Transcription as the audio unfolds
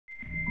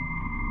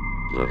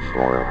The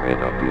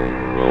formidable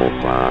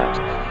robot.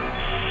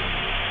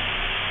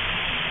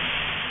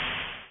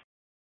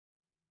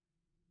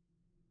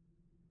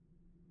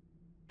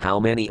 How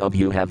many of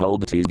you have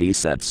old TV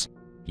sets?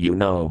 You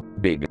know,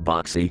 big,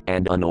 boxy,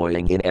 and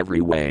annoying in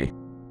every way.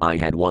 I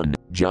had one,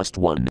 just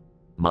one.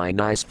 My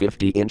nice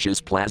 50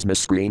 inches plasma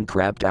screen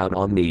crapped out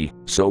on me,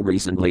 so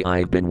recently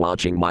I've been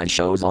watching my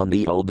shows on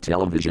the old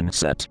television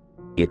set.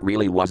 It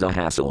really was a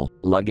hassle,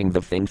 lugging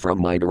the thing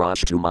from my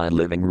garage to my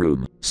living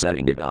room,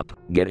 setting it up,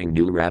 getting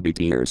new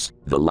rabbit ears,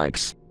 the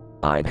likes.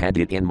 I've had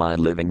it in my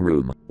living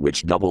room,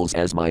 which doubles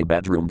as my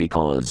bedroom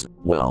because,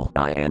 well,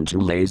 I am too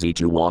lazy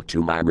to walk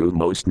to my room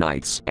most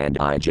nights and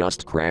I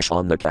just crash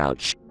on the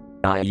couch.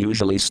 I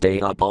usually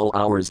stay up all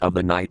hours of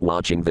the night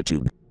watching the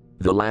tube.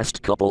 The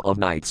last couple of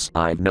nights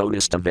I've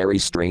noticed a very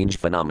strange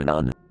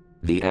phenomenon.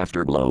 The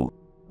afterglow.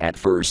 At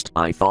first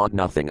I thought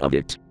nothing of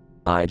it.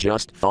 I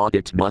just thought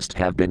it must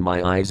have been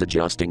my eyes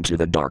adjusting to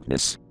the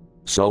darkness.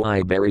 So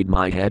I buried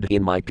my head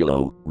in my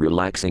pillow,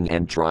 relaxing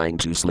and trying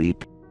to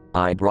sleep.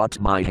 I brought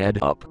my head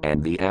up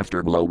and the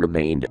afterglow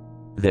remained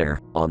there,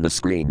 on the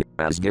screen,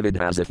 as vivid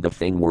as if the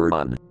thing were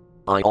on.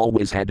 I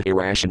always had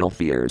irrational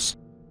fears.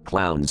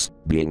 Clowns,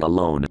 being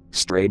alone,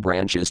 stray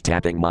branches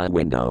tapping my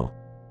window.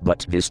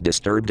 But this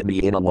disturbed me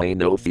in a way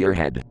no fear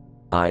had.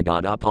 I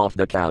got up off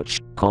the couch,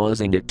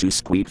 causing it to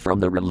squeak from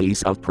the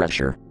release of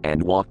pressure,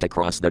 and walked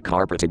across the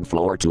carpeted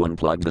floor to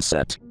unplug the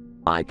set.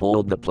 I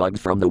pulled the plug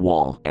from the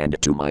wall and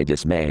to my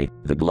dismay,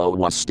 the glow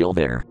was still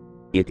there.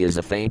 It is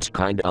a faint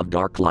kind of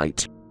dark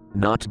light.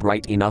 Not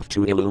bright enough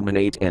to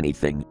illuminate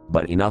anything,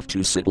 but enough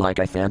to sit like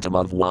a phantom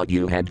of what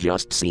you had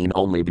just seen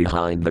only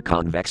behind the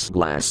convex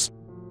glass.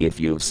 If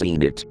you've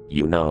seen it,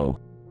 you know.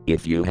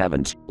 If you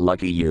haven't,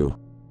 lucky you.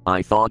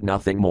 I thought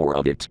nothing more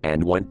of it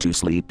and went to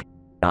sleep.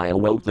 I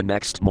awoke the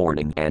next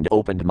morning and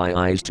opened my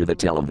eyes to the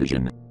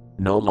television.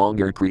 No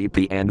longer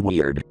creepy and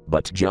weird,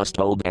 but just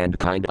old and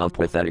kind of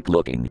pathetic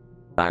looking.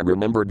 I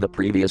remembered the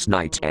previous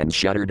night and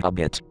shuddered a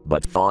bit,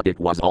 but thought it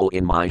was all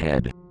in my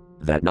head.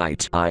 That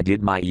night I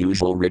did my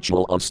usual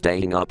ritual of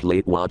staying up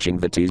late watching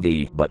the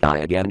TV, but I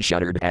again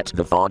shuddered at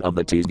the thought of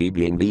the TV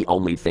being the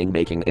only thing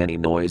making any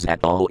noise at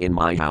all in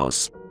my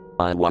house.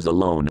 I was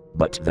alone,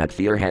 but that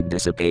fear had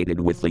dissipated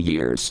with the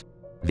years.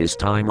 This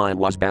time I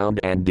was bound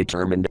and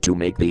determined to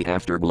make the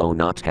afterglow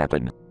not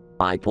happen.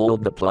 I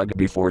pulled the plug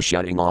before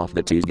shutting off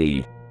the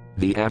TV.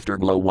 The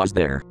afterglow was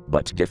there,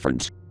 but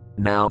different.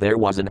 Now there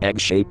was an egg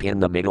shape in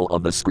the middle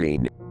of the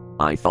screen.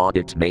 I thought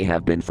it may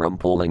have been from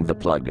pulling the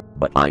plug,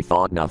 but I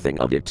thought nothing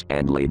of it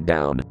and laid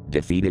down,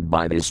 defeated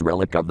by this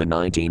relic of the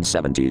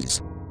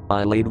 1970s.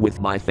 I laid with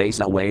my face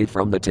away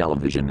from the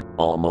television,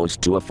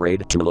 almost too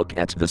afraid to look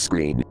at the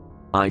screen.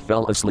 I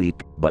fell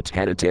asleep, but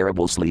had a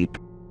terrible sleep.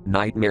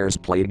 Nightmares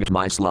plagued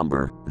my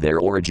slumber, their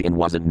origin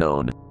wasn't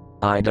known.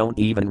 I don't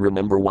even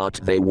remember what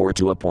they were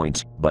to a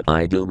point, but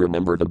I do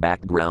remember the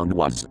background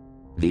was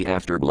the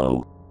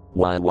afterglow.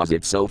 Why was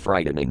it so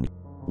frightening?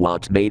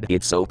 What made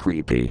it so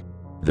creepy?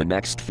 The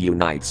next few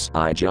nights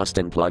I just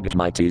unplugged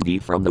my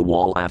TV from the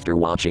wall after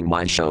watching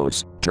my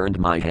shows, turned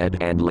my head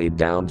and laid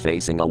down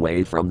facing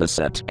away from the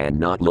set and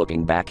not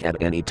looking back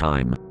at any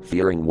time,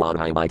 fearing what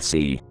I might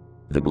see.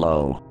 The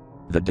glow.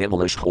 The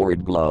devilish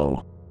horrid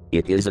glow.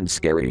 It isn't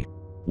scary.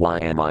 Why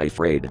am I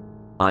afraid?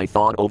 I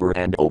thought over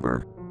and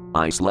over.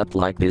 I slept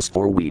like this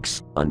for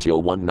weeks,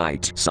 until one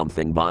night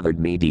something bothered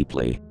me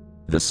deeply.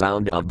 The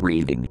sound of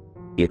breathing.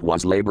 It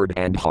was labored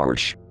and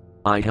harsh.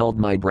 I held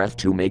my breath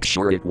to make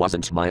sure it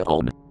wasn't my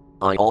own.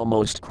 I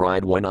almost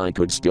cried when I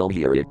could still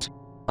hear it.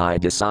 I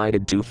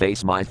decided to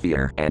face my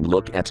fear and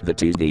look at the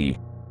TV.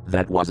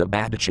 That was a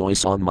bad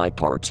choice on my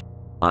part.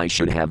 I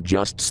should have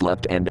just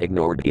slept and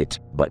ignored it,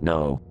 but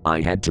no,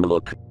 I had to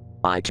look.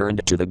 I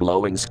turned to the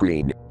glowing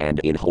screen, and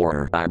in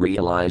horror I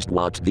realized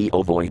what the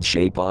ovoid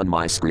shape on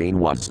my screen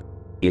was.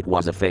 It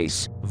was a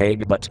face,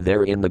 vague but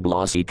there in the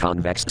glossy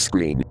convex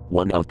screen,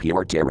 one of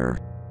pure terror.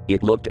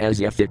 It looked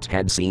as if it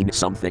had seen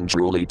something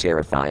truly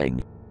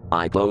terrifying.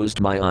 I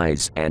closed my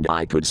eyes and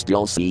I could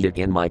still see it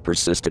in my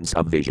persistence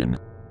of vision.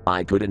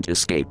 I couldn't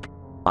escape.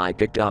 I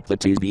picked up the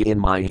TV in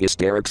my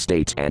hysteric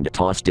state and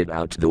tossed it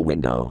out the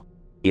window.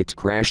 It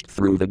crashed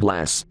through the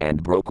glass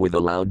and broke with a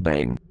loud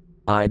bang.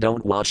 I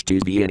don't watch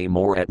TV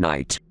anymore at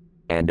night.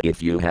 And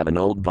if you have an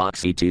old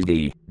boxy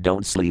TV,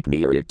 don't sleep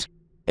near it.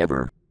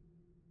 Ever.